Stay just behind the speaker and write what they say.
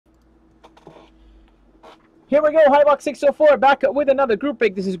Here we go, Hobbybox604 back with another group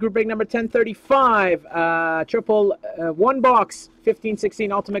break. This is group break number 1035. Triple one box, 15-16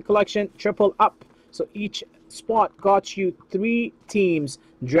 Ultimate Collection, triple up. So each spot got you 3 teams,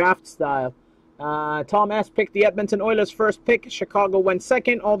 draft style. Tom S. picked the Edmonton Oilers first pick. Chicago went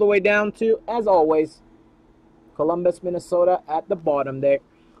second, all the way down to, as always, Columbus, Minnesota at the bottom there.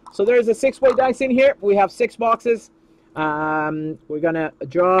 So there's a 6-way dice in here. We have 6 boxes. We're gonna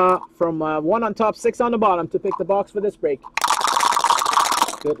draw from 1 on top, 6 on the bottom to pick the box for this break.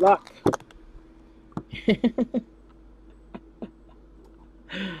 Good luck.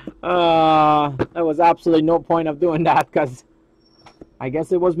 There was absolutely no point of doing that because I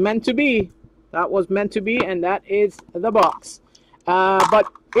guess it was meant to be. That was meant to be, and that is the box.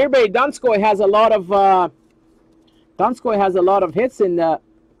 But Irbe Donskoy has a lot of hits in the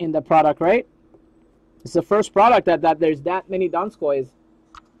product, right? It's the first product that there's that many Donskoys.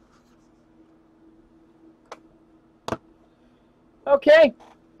 Okay.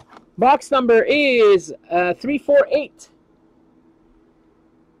 Box number is 348.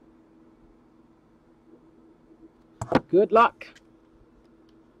 Good luck.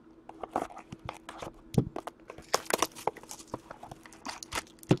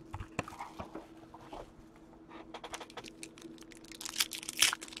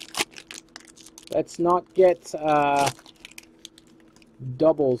 Let's not get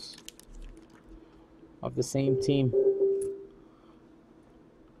doubles of the same team.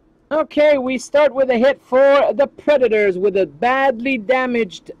 Okay, we start with a hit for the Predators with a badly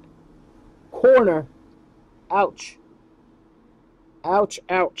damaged corner. Ouch. Ouch,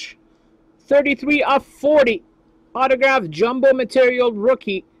 ouch. 33 of 40. Autograph jumbo material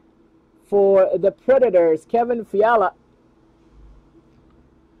rookie for the Predators, Kevin Fiala.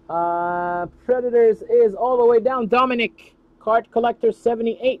 Predators is all the way down. Dominic, card collector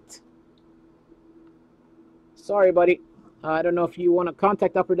 78. Sorry, buddy. I don't know if you want to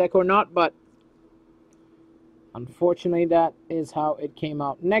contact Upper Deck or not, but unfortunately, that is how it came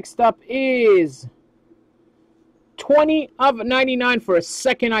out. Next up is 20 of 99. For a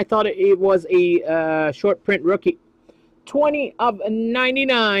second, I thought it was a short print rookie. 20 of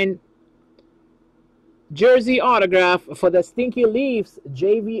 99. Jersey autograph for the Stinky Leafs,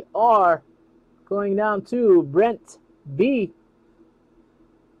 JVR, going down to Brent B.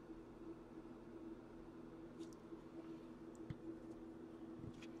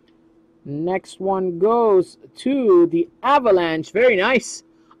 Next one goes to the Avalanche. Very nice.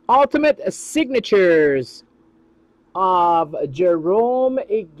 Ultimate signatures of Jerome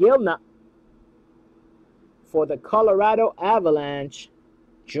Iginla for the Colorado Avalanche,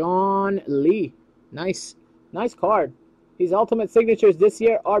 John Lee. Nice. Nice card. These ultimate signatures this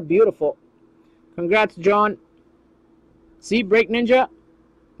year are beautiful. Congrats, John. See, Break Ninja?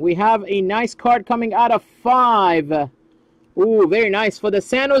 We have a nice card coming out of 5. Ooh, very nice. For the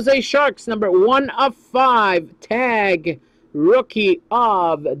San Jose Sharks, number 1 of 5. Tag rookie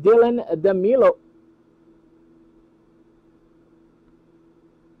of Dylan DeMilo.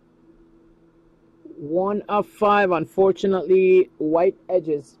 One of 5. Unfortunately, white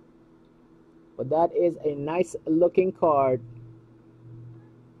edges. But that is a nice looking card.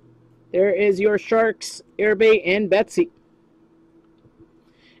 There is your Sharks, Irbe and Betsy.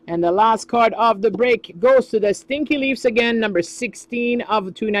 And the last card of the break goes to the Stinky Leafs again, number 16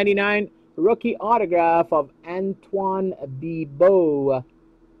 of 299, rookie autograph of Antoine Bibeau.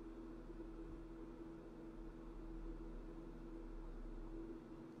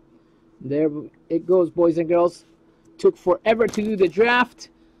 There it goes, boys and girls. Took forever to do the draft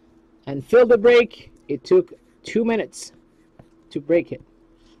and fill the break. It took 2 minutes to break it.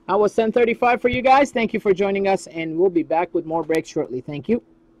 That was 10:35 for you guys. Thank you for joining us, and we'll be back with more breaks shortly. Thank you.